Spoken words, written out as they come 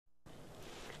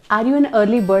Are you an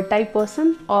early bird type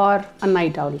person or a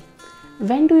night owl?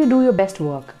 When do you do your best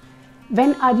work?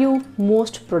 When are you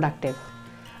most productive?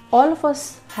 All of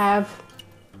us have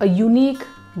a unique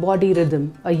body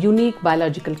rhythm, a unique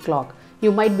biological clock.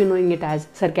 You might be knowing it as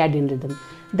circadian rhythm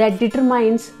that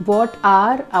determines what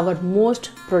our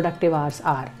most productive hours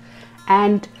are.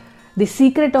 And the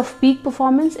secret of peak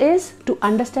performance is to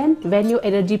understand when your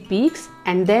energy peaks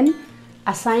and then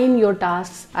assign your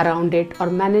tasks around it or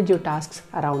manage your tasks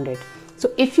around it.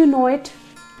 So if you know it,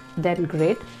 then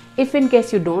great. If in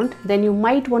case you don't, then you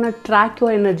might want to track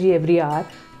your energy every hour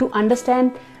to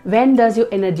understand when does your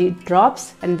energy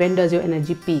drops and when does your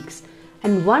energy peaks.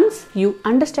 And once you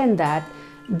understand that,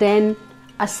 then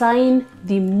assign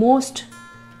the most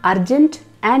urgent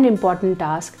and important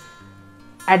task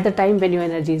at the time when your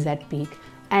energy is at peak.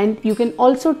 And you can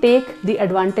also take the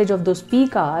advantage of those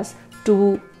peak hours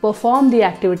to perform the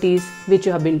activities which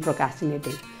you have been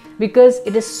procrastinating, because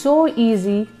it is so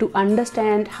easy to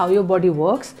understand how your body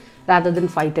works rather than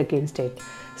fight against it.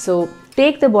 So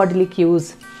take the bodily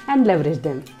cues and leverage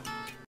them.